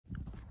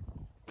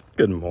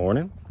Good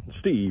morning,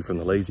 Steve from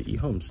the Lazy E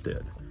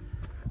Homestead.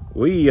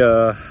 We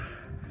had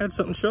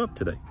something show up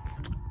today.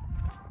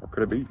 What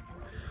could it be?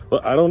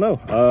 Well, I don't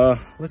know.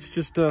 Let's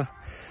just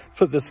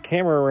flip this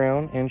camera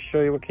around and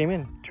show you what came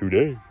in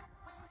today.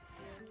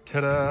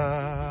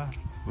 Ta-da!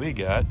 We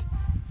got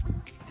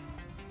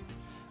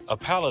a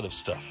pallet of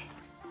stuff.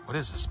 What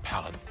is this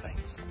pallet of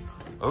things?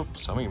 Oh,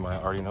 some of you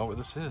might already know what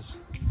this is.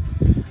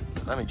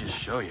 Let me just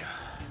show you.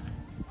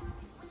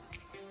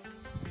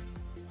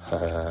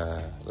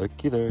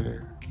 Looky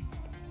there.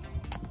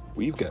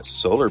 We've got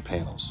solar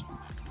panels.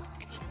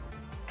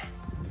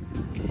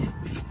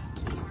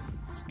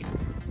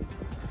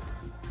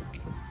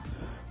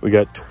 We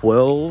got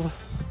 12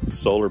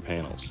 solar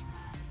panels.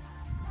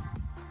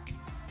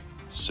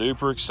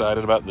 Super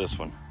excited about this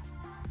one.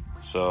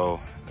 So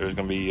there's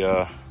gonna be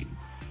a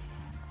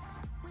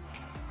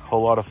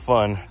whole lot of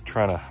fun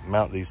trying to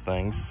mount these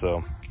things.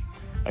 So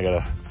I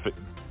gotta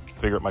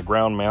figure out my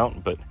ground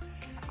mount, but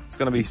it's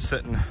gonna be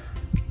sitting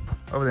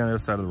over there on the other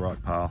side of the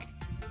rock pile.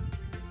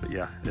 But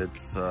yeah,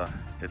 it's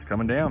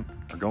coming down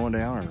or going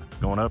down or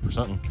going up or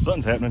something.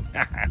 Something's happening.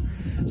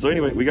 So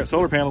anyway, we got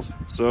solar panels.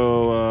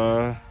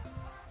 So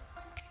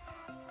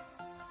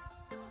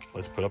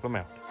let's put up a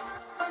mount.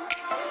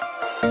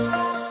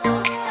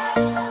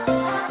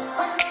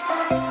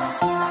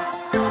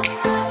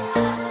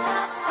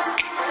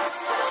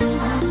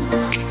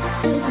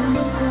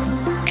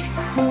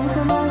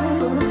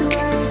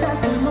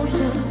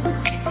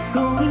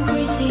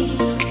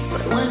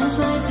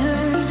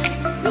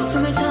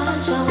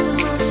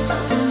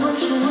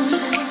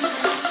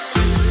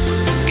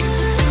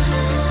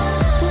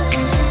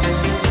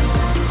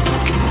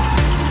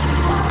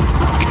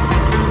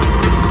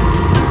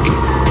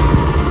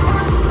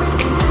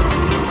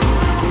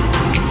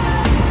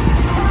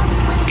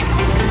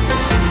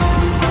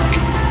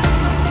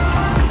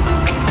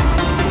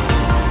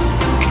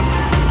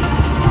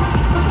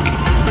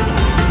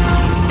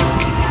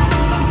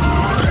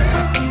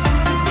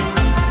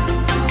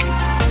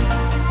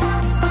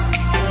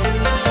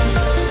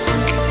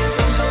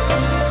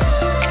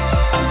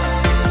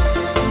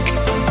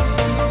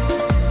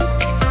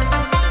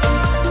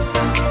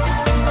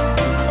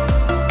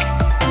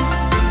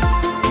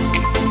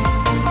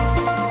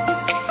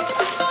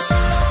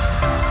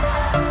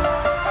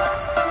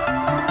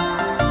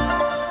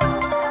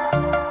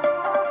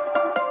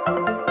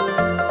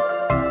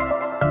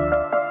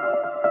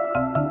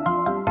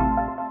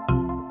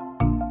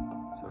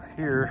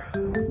 Here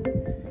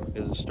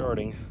is the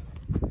starting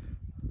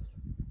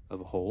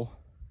of a hole.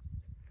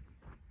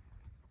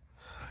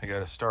 I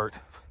gotta start.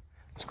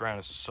 This ground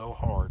is so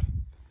hard.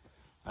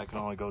 I can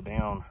only go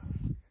down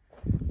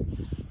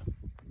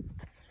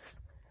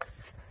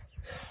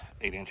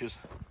 8 inches,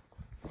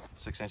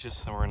 6 inches,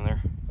 somewhere in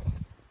there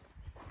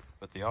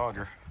with the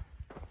auger.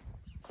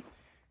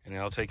 And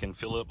then I'll take and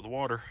fill it up with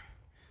water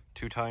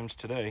 2 times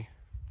today.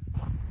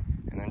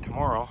 And then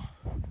tomorrow,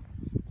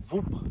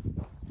 whoop,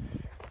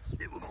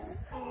 it will go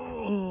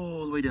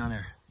all the way down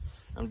there.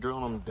 I'm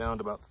drilling them down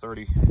to about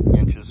 30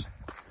 inches,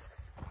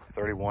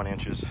 31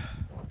 inches,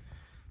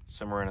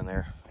 somewhere in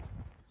there.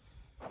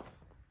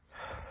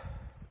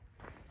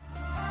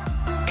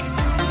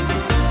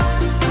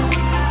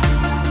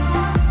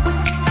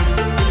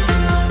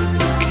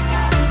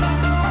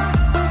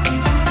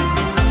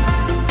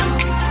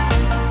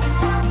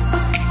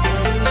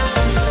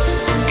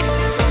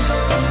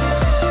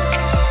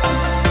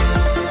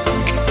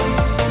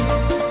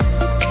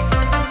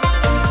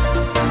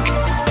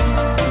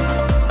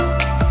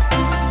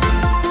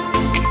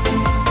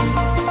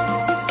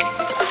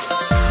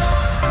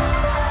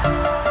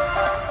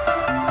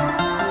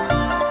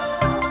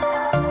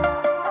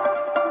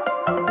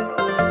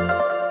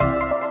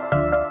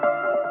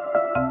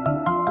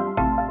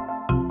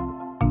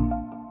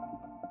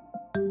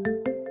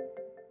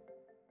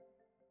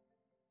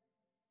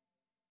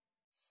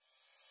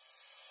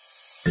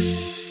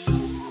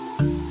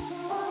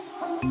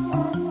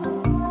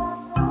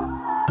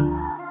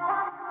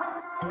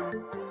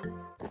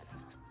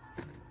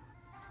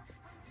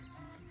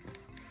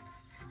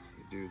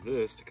 Do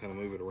this to kind of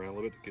move it around a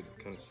little bit to get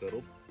it kind of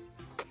settled.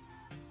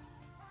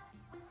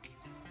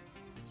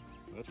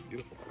 That's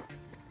beautiful.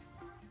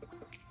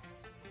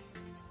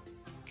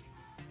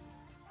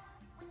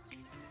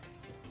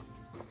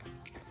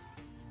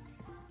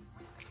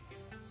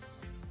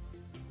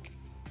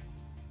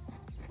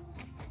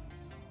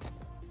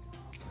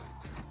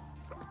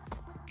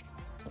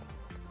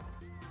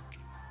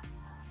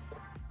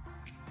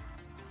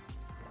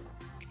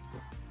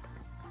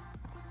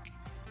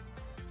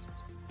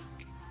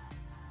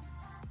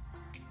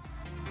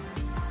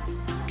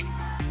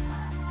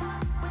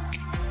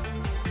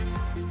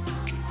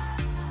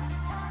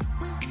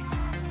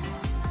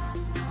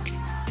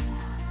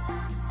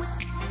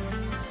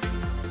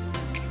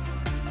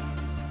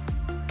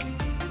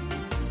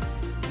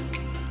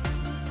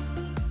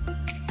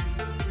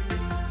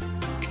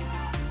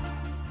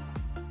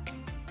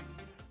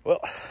 Well,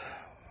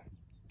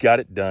 got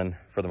it done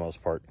for the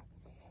most part.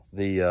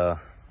 The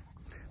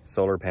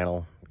solar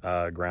panel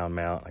ground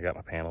mount, I got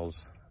my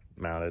panels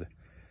mounted.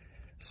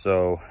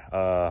 So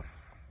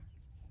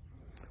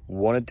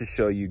wanted to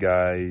show you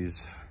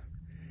guys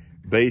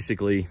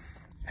basically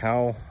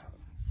how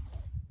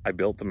I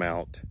built the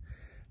mount,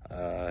 how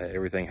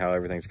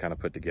everything's kind of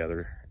put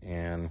together.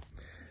 And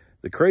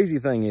the crazy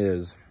thing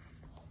is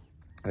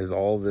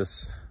all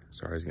this,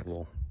 sorry, I was getting a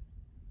little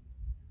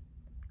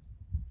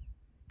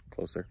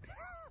close there.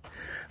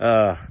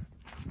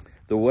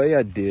 The way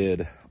I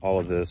did all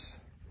of this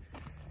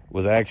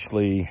was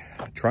actually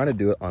trying to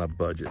do it on a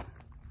budget.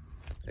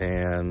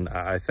 And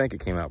I think it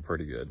came out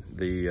pretty good.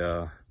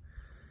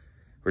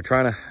 We're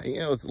trying to, you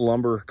know, with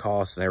lumber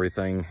costs and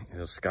everything, you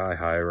know, sky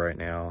high right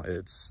now.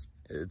 It's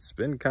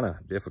been kind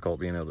of difficult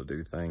being able to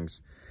do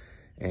things,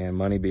 and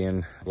money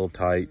being a little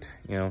tight.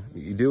 You know,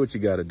 you do what you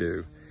got to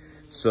do.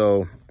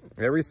 So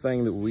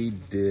everything that we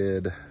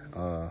did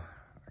on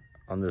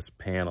this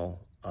panel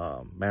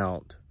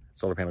mount,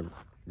 solar panel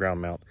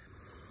ground mount,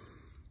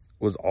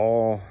 was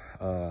all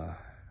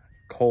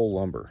cull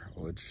lumber,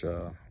 which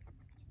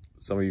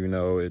some of you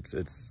know,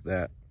 it's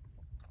that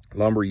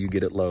lumber you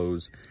get at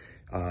Lowe's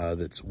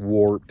that's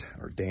warped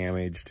or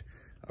damaged,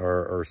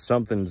 or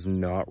something's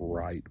not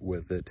right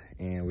with it.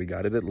 And we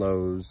got it at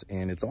Lowe's,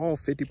 and it's all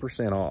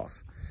 50%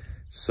 off.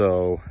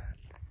 So,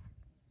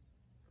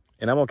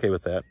 and I'm okay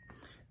with that,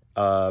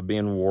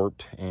 being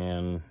warped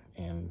and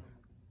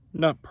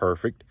not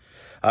perfect.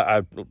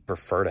 I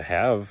prefer to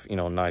have, you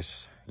know,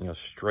 nice, you know,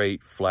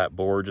 straight flat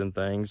boards and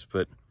things.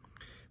 But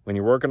when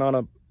you're working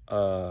on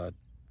a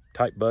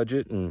tight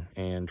budget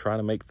and trying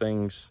to make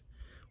things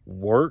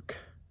work,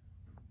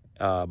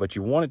 but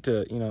you want it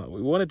to, you know,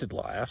 we want it to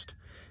last,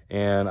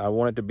 and I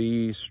want it to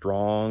be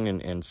strong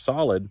and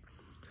solid.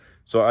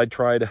 So I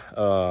tried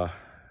a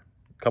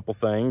couple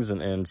things,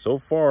 and so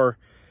far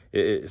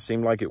it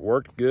seemed like it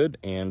worked good.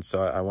 And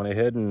so I went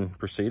ahead and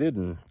proceeded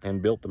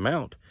and built the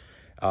mount.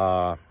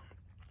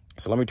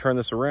 So let me turn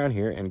this around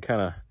here and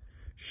kind of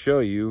show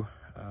you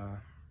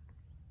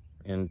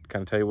and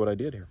kind of tell you what I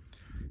did here.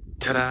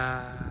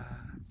 Ta-da!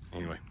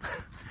 Anyway,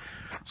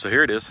 so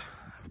here it is.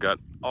 I've got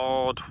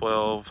all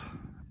 12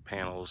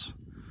 panels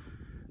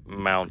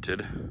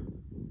mounted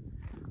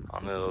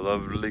on the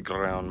lovely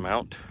ground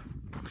mount.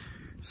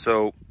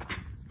 So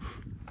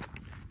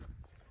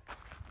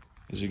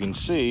as you can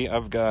see,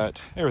 I've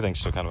got, everything's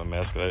still kind of a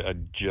mess, but I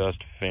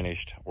just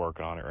finished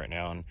working on it right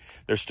now, and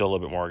there's still a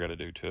little bit more I got to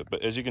do to it.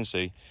 But as you can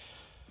see,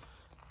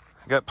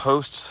 I got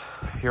posts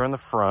here in the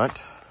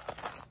front,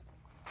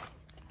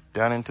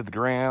 down into the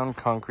ground,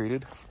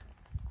 concreted.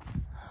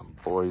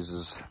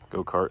 Boys'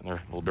 go-kart and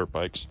their little dirt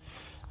bikes.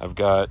 I've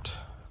got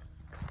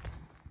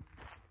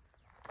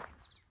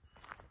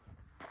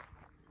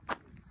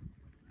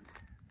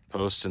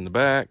posts in the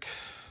back,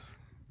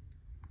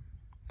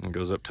 and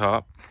goes up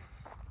top.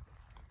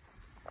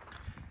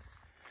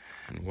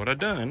 And what I've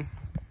done,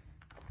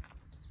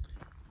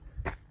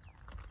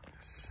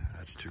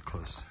 that's too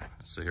close.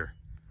 Let's see here.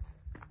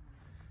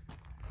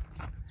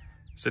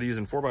 Instead of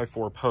using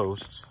 4x4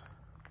 posts,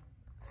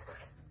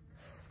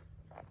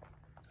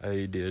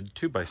 I did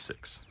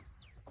 2x6.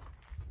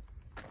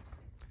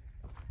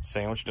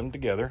 Sandwiched them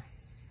together.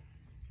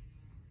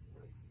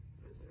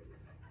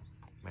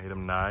 Made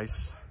them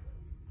nice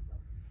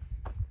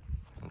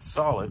and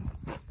solid.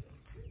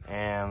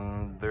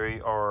 And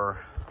they're all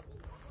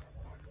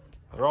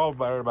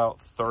about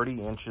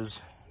 30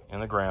 inches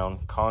in the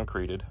ground,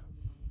 concreted.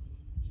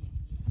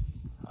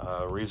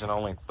 Reason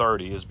only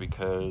 30 is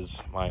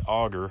because my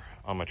auger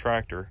on my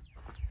tractor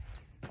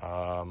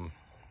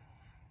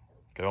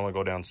could only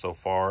go down so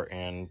far,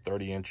 and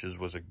 30 inches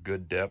was a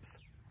good depth.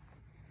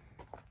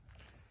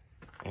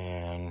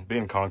 And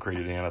being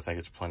concreted in, I think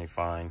it's plenty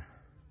fine.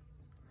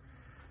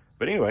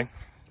 But anyway,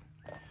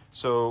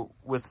 so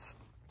with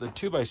the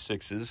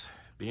 2x6s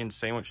being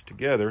sandwiched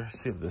together,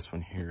 see if this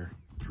one here,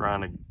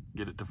 trying to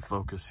get it to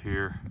focus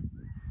here.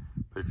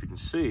 But if you can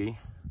see,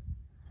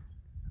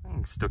 I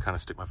can still kind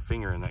of stick my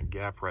finger in that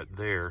gap right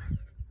there.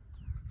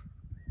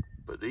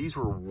 But these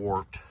were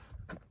warped.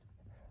 I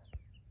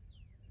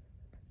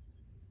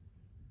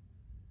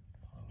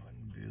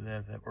can do that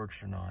if that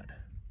works or not.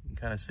 You can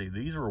kind of see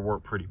these were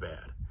warped pretty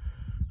bad.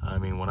 I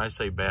mean, when I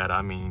say bad,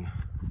 I mean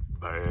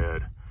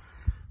bad.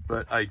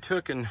 But I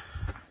took and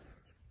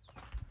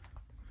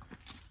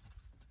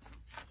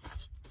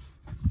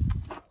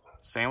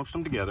sandwiched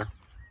them together.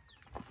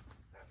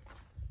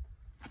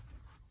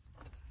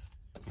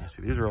 Yeah,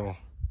 see, these are all,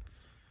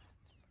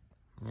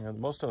 you know,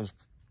 most of them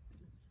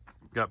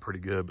got pretty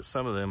good, but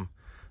some of them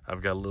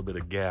I've got a little bit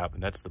of gap,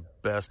 and that's the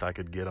best I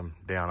could get them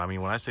down. I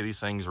mean, when I say these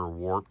things are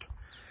warped,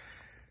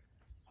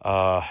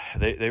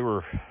 they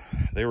were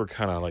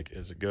kind of like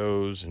as it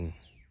goes, and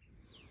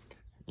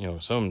you know,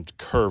 some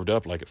curved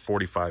up like at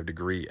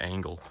 45-degree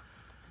angle.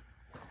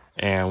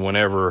 And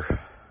whenever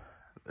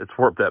it's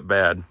warped that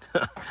bad,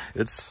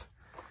 it's,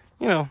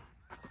 you know,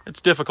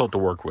 it's difficult to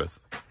work with.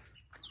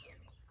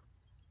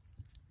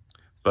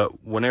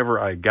 But whenever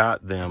I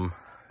got them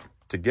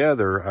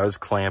together, I was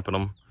clamping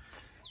them,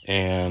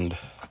 and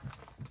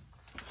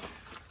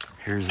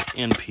here's an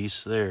end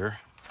piece there.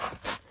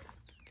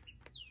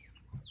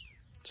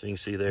 So you can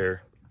see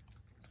there.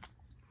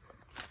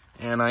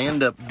 And I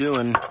end up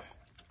doing,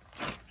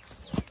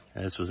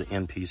 this was an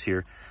end piece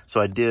here.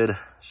 So I did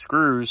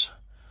screws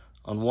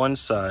on one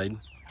side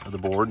of the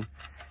board.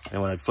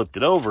 And when I flipped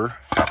it over,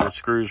 the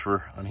screws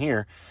were on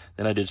here.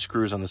 Then I did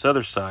screws on this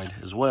other side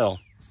as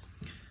well,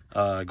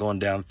 going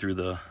down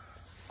through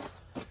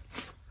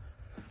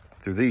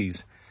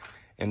these.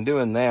 And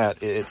doing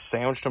that, it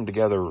sandwiched them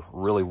together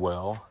really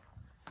well,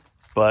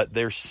 but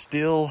they're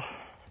still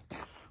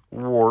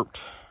warped.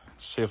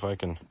 See if I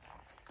can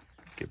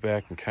get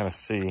back and kind of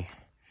see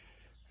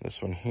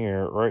this one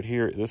here. Right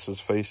here, this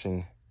is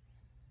facing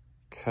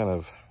kind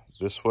of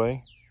this way.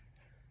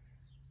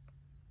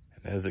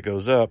 And as it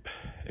goes up,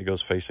 it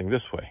goes facing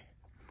this way.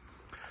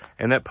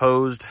 And that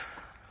posed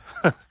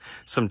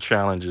some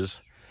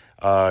challenges,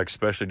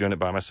 especially doing it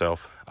by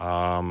myself.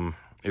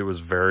 It was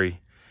very,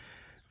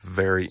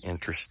 very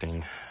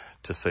interesting,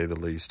 to say the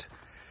least.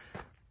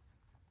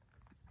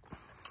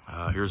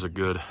 Here's a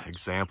good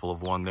example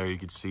of one there. You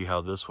can see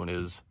how this one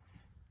is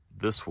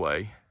this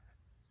way,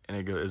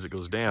 and as it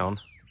goes down,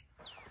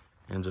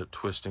 ends up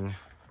twisting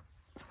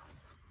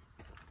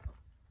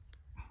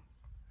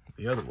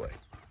the other way.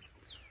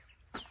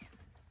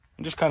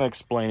 I'm just kind of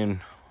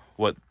explaining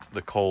what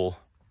the cull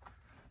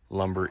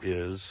lumber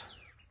is.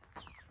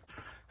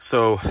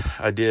 So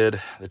I did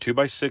the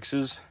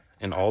 2x6s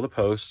in all the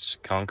posts,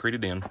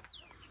 concreted in.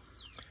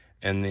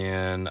 And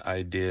then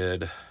I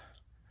did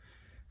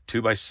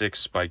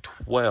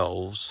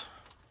 2x6x12s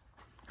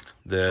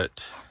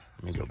that,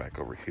 let me go back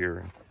over here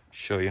and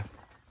show you,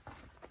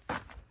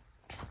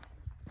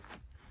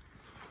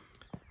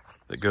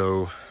 that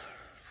go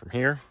from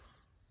here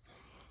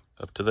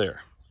up to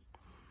there.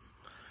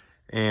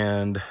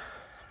 And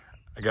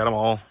I got them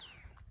all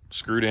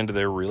screwed into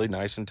there really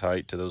nice and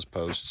tight to those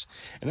posts.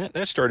 And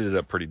that started it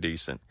up pretty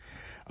decent.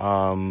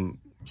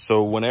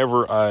 So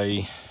whenever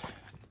I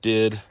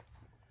did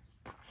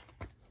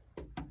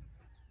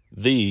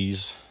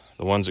these,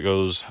 the ones that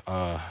goes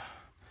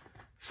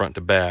front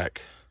to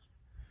back,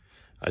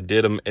 I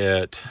did them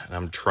at, and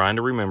I'm trying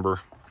to remember,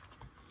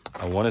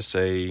 I want to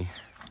say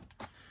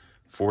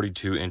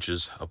 42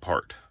 inches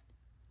apart.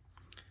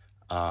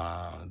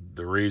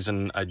 The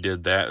reason I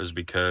did that was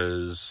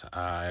because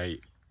I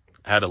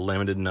had a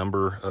limited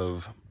number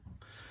of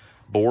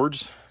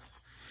boards,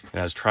 and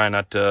I was trying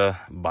not to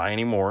buy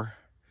any more.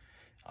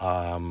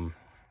 I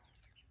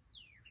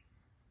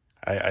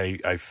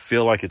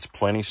feel like it's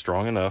plenty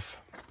strong enough.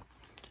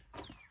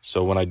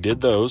 So when I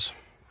did those,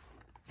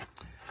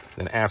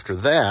 then after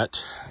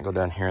that, I go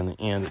down here in the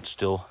end, it's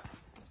still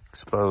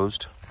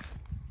exposed.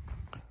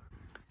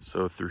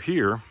 So through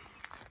here,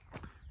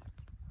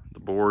 the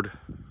board,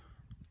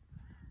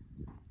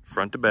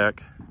 front to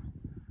back,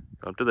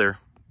 up to there.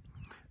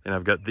 And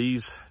I've got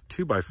these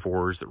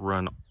 2x4s that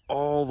run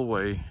all the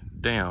way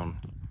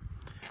down.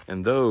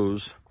 And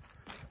those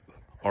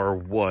are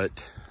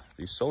what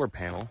the solar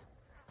panel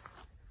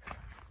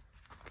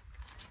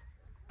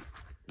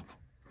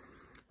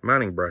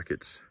mounting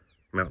brackets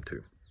mount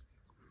to.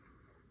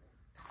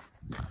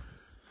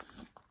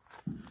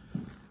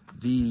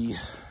 The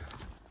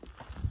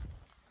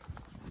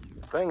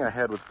thing I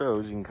had with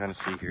those, you can kind of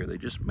see here, they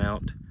just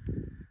mount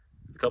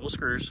a couple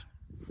screws,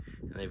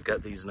 and they've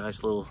got these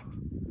nice little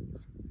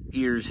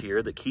ears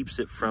here that keeps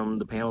it from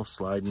the panel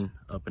sliding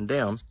up and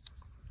down.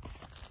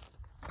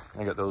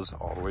 I got those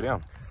all the way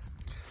down.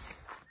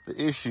 The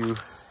issue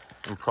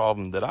and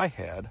problem that I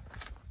had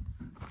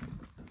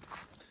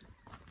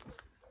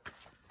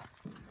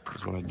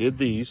is when I did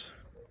these,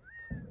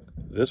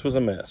 this was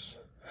a mess.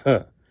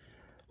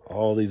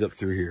 All these up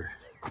through here.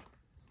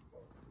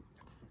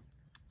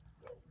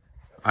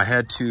 I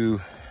had to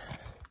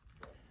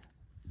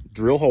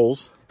drill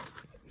holes,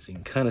 so you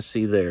can kind of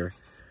see there.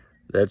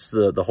 That's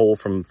the hole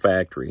from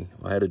factory.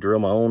 I had to drill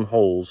my own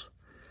holes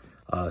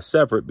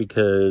separate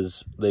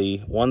because they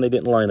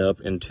didn't line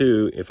up, and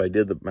two, if I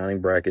did the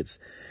mounting brackets,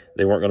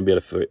 they weren't going to be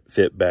able to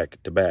fit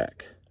back to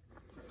back.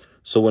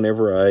 So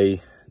whenever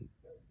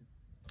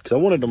because I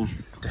wanted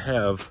them to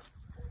have,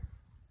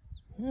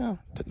 a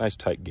nice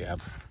tight gap.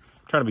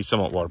 I'm trying to be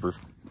somewhat waterproof.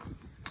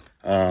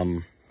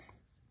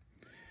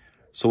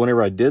 So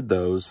whenever I did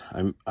those,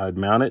 I'd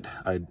mount it.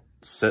 I'd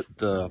set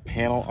the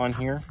panel on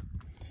here,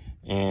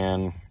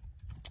 and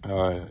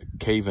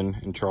Caven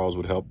and Charles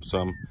would help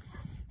some.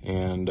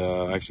 And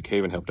actually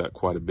Caven helped out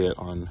quite a bit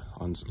on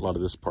a lot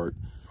of this part.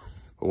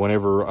 But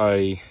whenever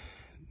I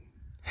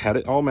had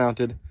it all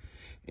mounted,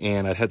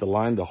 and I'd had to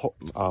line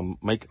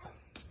make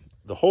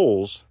the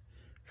holes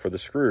for the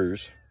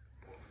screws,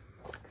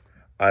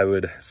 I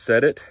would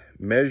set it,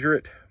 measure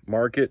it,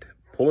 mark it,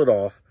 pull it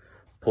off,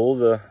 pull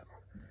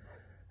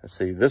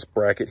this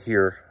bracket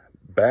here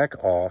back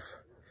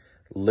off,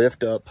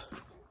 lift up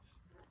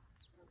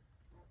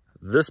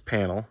this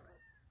panel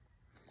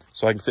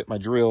so I can fit my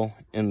drill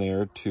in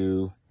there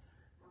to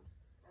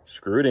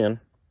screw it in.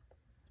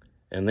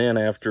 And then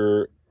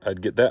after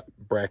I'd get that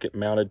bracket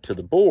mounted to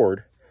the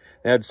board,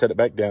 then I'd set it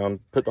back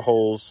down, put the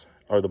holes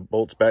or the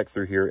bolts back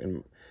through here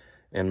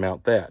and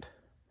mount that.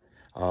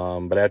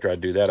 But after I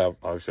do that,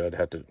 obviously I'd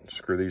have to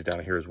screw these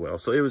down here as well.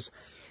 So it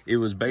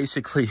was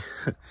basically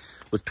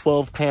with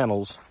 12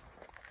 panels,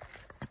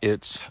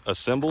 it's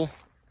assemble,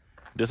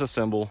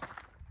 disassemble,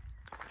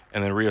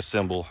 and then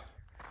reassemble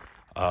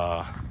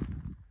on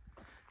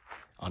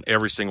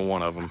every single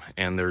one of them.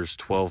 And there's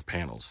 12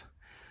 panels.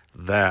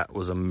 That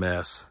was a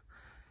mess.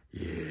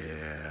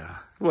 Yeah,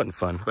 it wasn't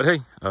fun, but hey,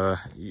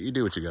 you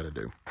do what you got to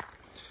do.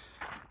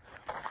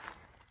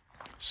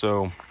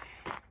 So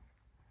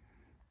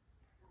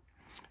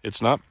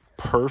it's not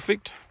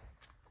perfect,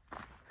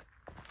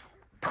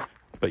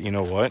 but you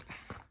know what?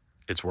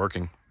 It's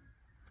working.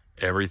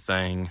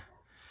 Everything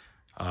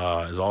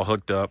is all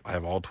hooked up. I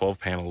have all 12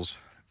 panels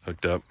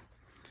hooked up,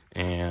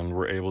 and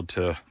we're able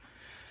to,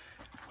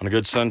 on a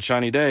good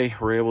sunshiny day,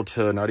 we're able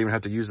to not even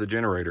have to use the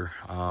generator.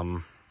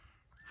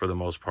 For the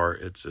most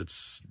part,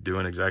 it's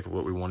doing exactly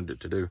what we wanted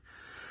it to do.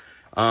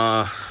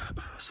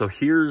 So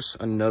here's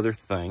another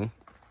thing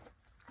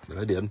that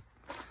I did.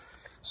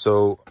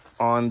 So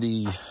on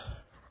the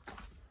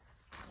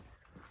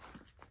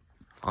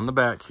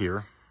back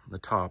here, the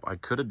top, I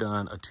could have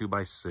done a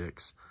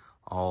 2x6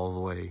 all the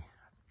way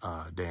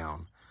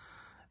down,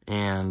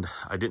 and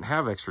I didn't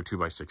have extra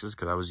 2x6s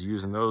because I was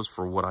using those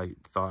for what I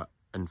thought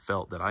and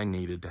felt that I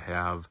needed to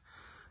have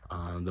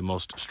the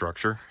most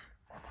structure.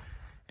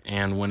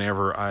 And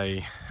whenever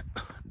I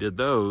did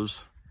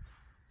those,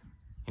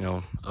 you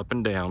know, up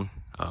and down,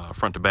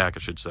 front to back, I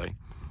should say,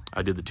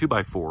 I did the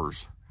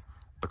 2x4s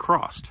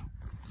across.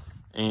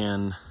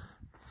 And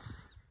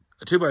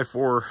a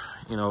 2x4,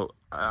 you know,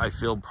 I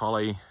feel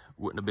probably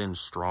wouldn't have been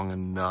strong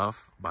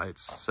enough by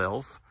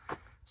itself.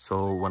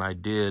 So when I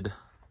did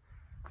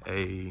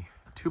a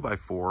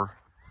 2x4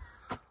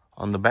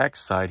 on the back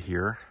side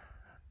here,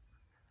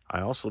 I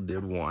also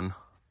did one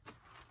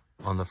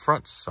on the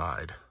front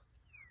side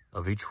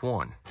of each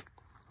one.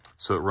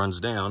 So it runs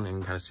down, and you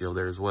can kind of see over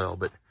there as well.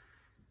 But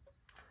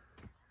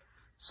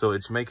so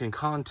it's making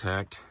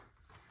contact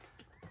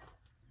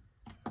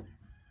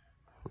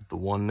with the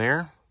one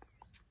there,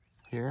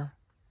 here,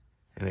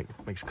 and it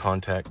makes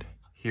contact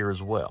here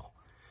as well.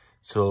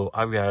 So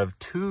I have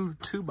two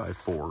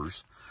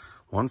 2x4s,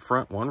 one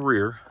front, one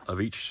rear of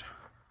each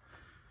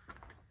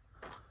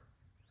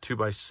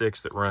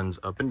 2x6 that runs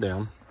up and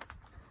down.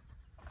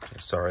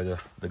 Sorry,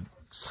 the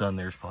sun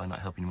there's probably not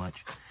helping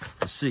much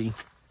to see.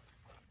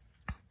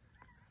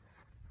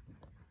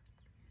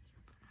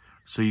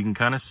 So you can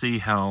kind of see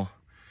how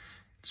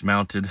it's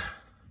mounted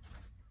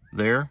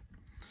there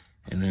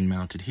and then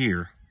mounted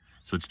here.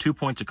 So it's 2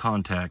 points of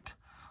contact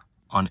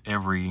on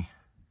every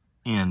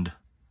end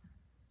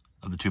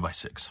of the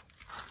 2x6.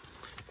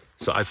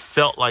 So I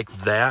felt like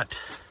that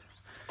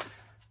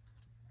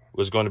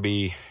was going to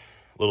be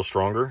a little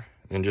stronger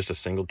than just a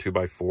single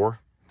 2x4.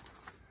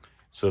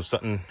 So if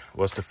something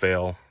was to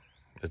fail,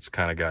 it's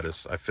kind of got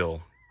us, I feel,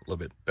 a little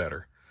bit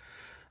better.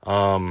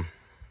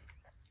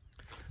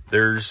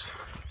 There's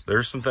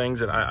some things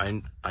that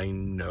I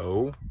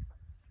know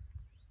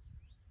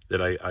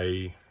that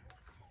I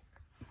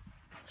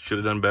should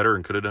have done better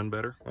and could have done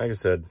better. Like I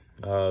said,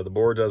 the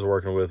boards I was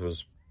working with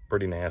was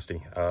pretty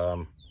nasty.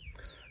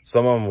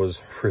 Some of them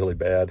was really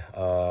bad.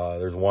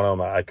 There's one of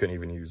them I couldn't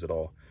even use at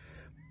all.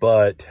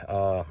 But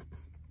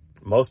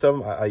most of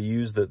them, I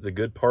used the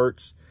good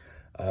parts,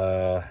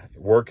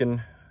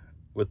 working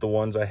with the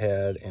ones I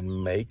had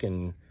and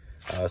making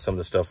some of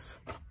the stuff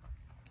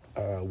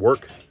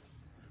work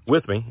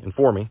with me and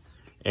for me.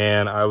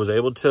 And I was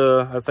able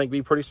to, I think,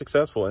 be pretty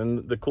successful.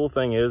 And the cool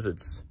thing is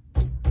it's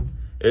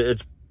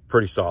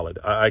pretty solid.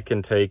 I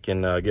can take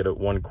and get it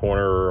one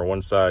corner or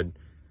one side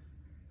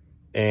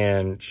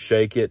and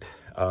shake it,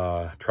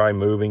 try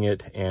moving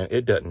it, and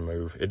it doesn't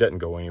move. It doesn't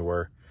go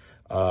anywhere.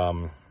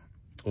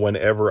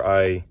 Whenever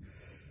I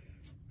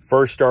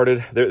first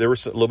started, there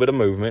was a little bit of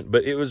movement,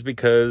 but it was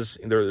because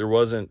there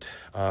wasn't,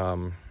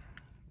 you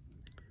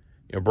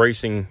know,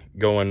 bracing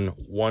going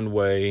one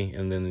way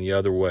and then the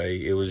other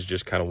way. It was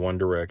just kind of one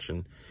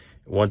direction.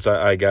 Once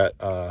I got,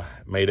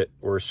 made it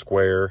where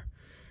square,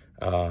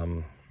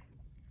 the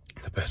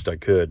best I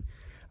could,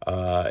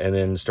 and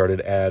then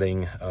started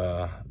adding,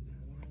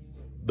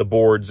 the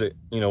boards that,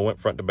 you know, went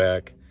front to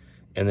back,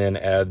 and then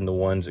adding the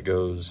ones that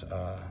goes,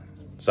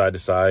 side to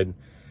side.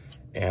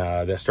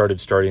 That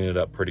starting it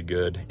up pretty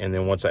good. And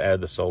then once I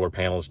add the solar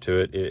panels to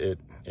it,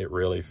 it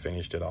really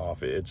finished it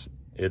off. It's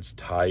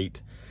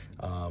tight.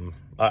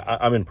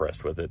 I'm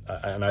impressed with it.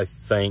 And I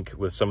think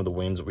with some of the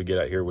winds that we get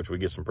out here, which we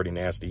get some pretty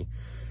nasty,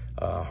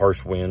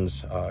 harsh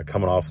winds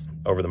coming off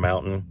over the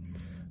mountain.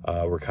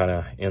 We're kind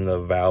of in the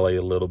valley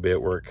a little bit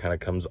where it kind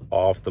of comes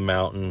off the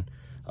mountain,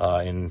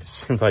 and it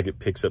seems like it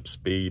picks up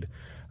speed.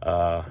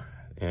 And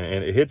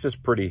it hits us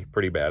pretty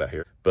bad out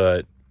here.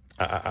 But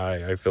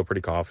I feel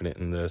pretty confident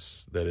in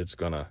this, that it's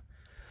gonna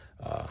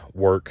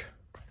work.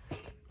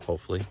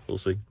 Hopefully, we'll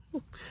see.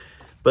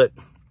 But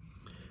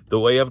the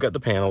way I've got the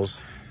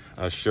panels,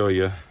 I'll show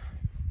you.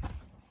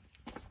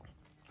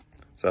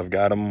 So I've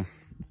got them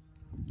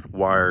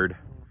wired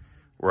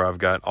where I've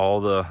got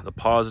all the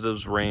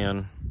positives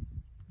ran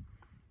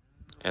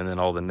and then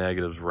all the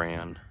negatives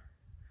ran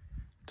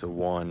to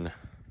 1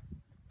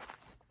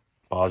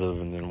 positive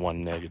and then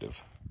 1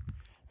 negative.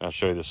 And I'll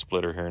show you the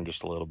splitter here in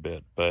just a little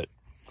bit, but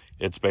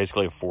it's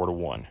basically a 4 to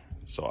 1.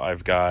 So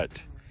I've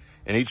got,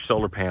 and each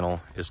solar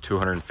panel is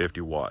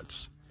 250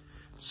 watts.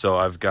 So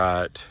I've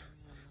got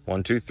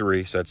 1, 2,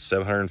 3, so that's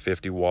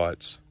 750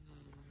 watts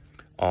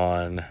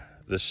on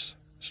this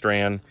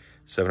strand,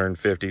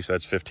 750, so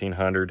that's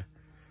 1500,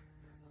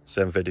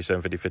 750,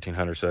 750,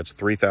 1500, so that's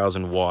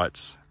 3000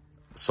 watts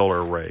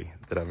solar array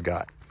that I've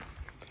got.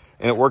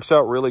 And it works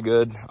out really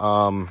good.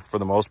 For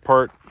the most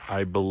part,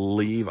 I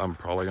believe I'm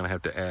probably gonna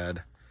have to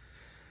add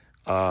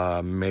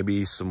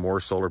maybe some more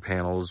solar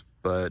panels,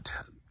 but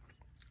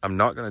I'm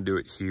not going to do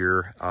it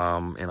here.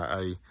 And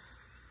I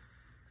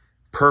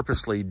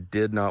purposely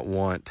did not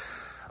want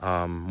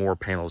more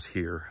panels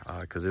here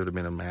because it would have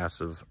been a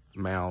massive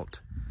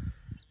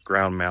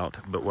ground mount.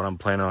 But what I'm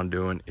planning on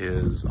doing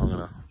is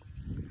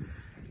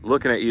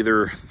looking at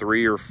either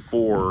 3 or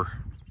 4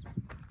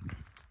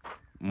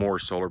 more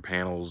solar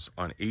panels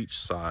on each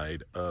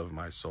side of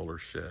my solar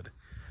shed.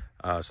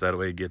 So that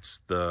way it gets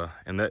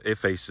it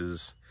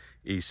faces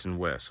east and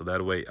west. So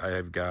that way I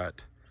have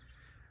got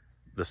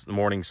the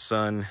morning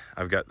sun,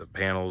 I've got the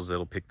panels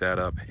that'll pick that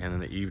up, and in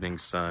the evening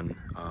sun,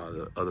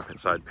 the other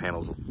side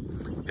panels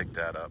will pick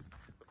that up.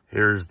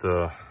 Here's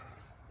the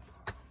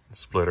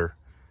splitter.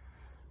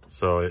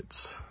 So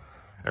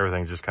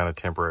everything's just kind of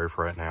temporary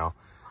for right now.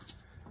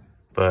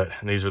 But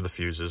these are the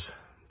fuses.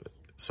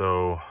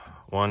 So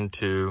 1,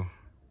 2,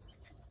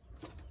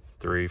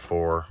 3,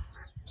 4.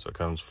 So it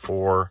comes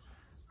 4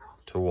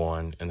 to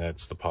 1, and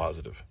that's the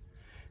positive.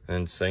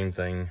 And same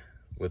thing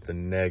with the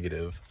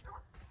negative,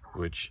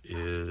 which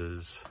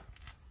is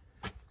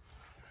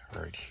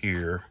right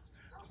here.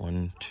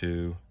 1,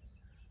 2,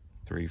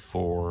 3,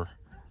 4.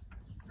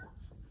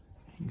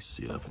 You can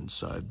see it up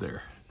inside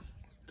there.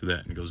 To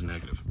that, and it goes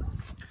negative.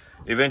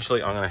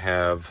 Eventually, I'm going to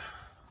have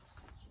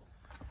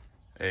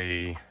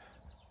a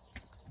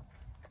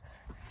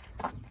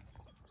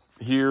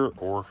here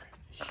or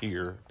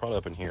here, probably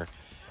up in here.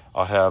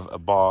 I'll have a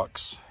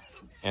box,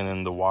 and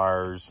then the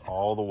wires,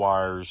 all the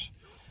wires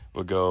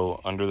would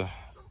go under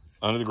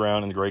the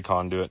ground in the gray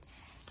conduit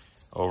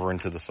over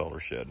into the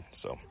solar shed.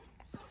 So,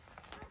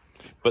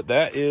 but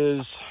that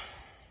is,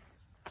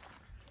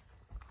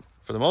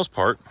 for the most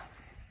part,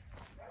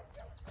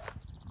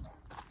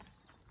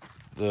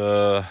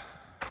 the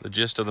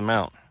gist of the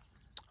mount.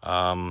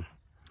 I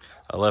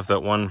left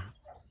that one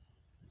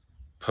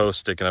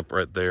post sticking up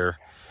right there.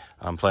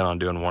 I'm planning on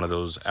doing one of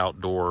those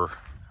outdoor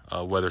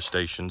weather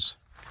stations.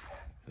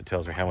 It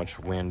tells me how much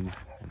wind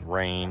and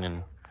rain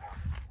and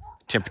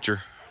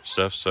temperature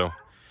stuff. So,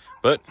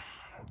 but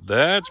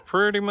that's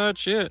pretty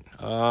much it.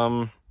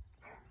 I'm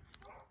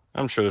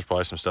sure there's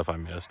probably some stuff I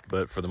missed,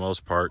 but for the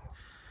most part,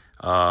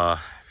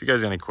 if you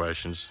guys have any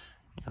questions,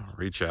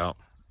 reach out,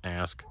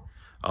 ask.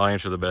 I'll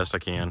answer the best I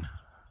can.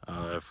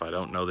 If I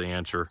don't know the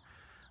answer,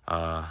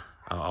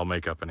 I'll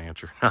make up an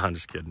answer. I'm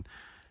just kidding.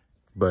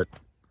 But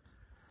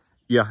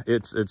yeah,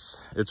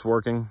 it's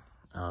working.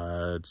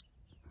 I'm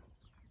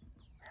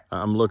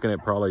looking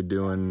at probably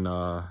doing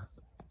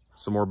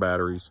some more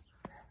batteries.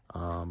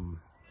 And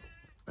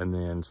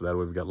then so that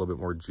way we've got a little bit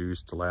more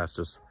juice to last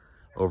us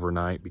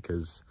overnight,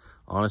 because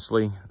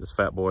honestly, this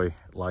fat boy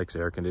likes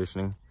air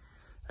conditioning,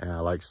 and I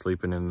like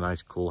sleeping in a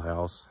nice cool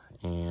house.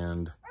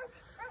 And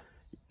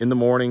in the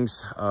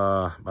mornings,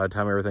 by the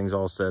time everything's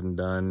all said and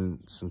done,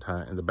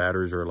 sometimes the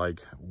batteries are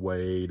like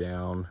way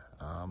down.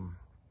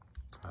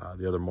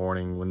 The other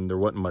morning when there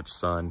wasn't much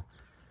sun,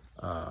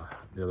 the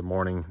other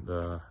morning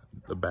the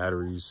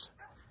batteries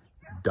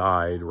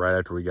died right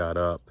after we got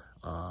up.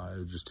 It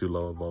was just too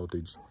low a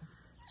voltage.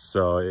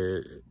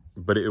 So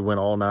but it went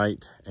all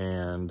night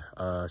and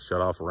shut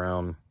off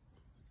around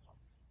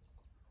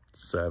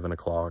 7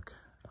 o'clock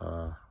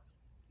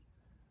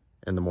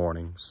in the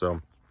morning.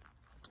 So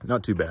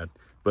not too bad.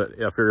 But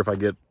I figure if I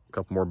get a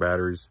couple more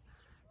batteries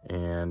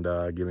and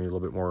give me a little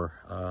bit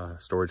more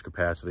storage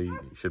capacity,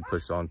 it should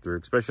push on through,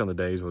 especially on the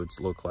days when it's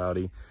a little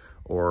cloudy,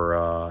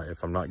 or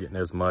if I'm not getting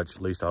as much,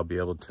 at least I'll be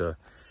able to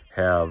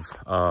have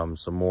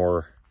some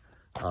more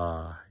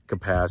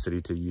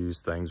capacity to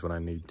use things when I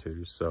need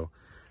to. So,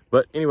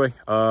 but anyway,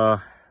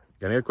 got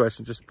any other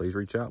questions, just please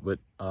reach out. But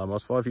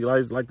most of all, if you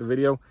guys like the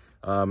video,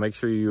 make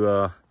sure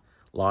you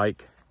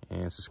like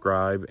and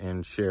subscribe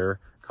and share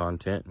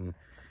content. And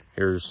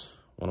here's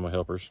one of my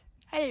helpers.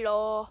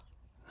 Hello.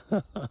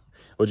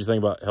 What'd you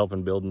think about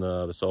helping building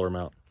the solar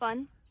mount?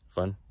 Fun.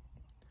 Fun?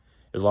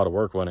 It was a lot of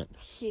work, wasn't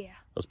it? Yeah.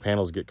 Those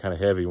panels get kind of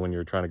heavy when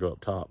you're trying to go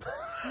up top.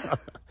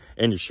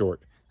 And you're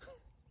short.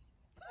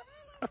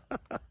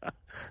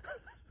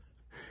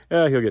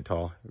 Yeah, he'll get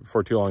tall.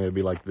 Before too long, it'll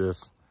be like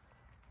this.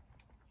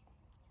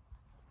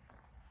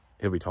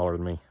 He'll be taller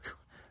than me.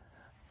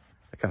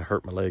 That kind of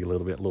hurt my leg a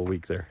little bit, a little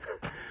weak there.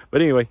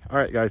 But anyway, all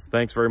right, guys,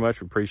 thanks very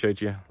much. We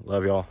appreciate you.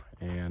 Love y'all.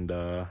 And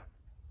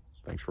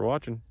thanks for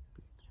watching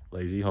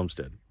Lazy E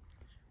Homestead.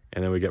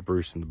 And then we got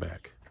Bruce in the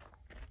back.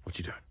 What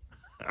you doing?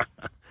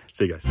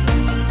 See you guys.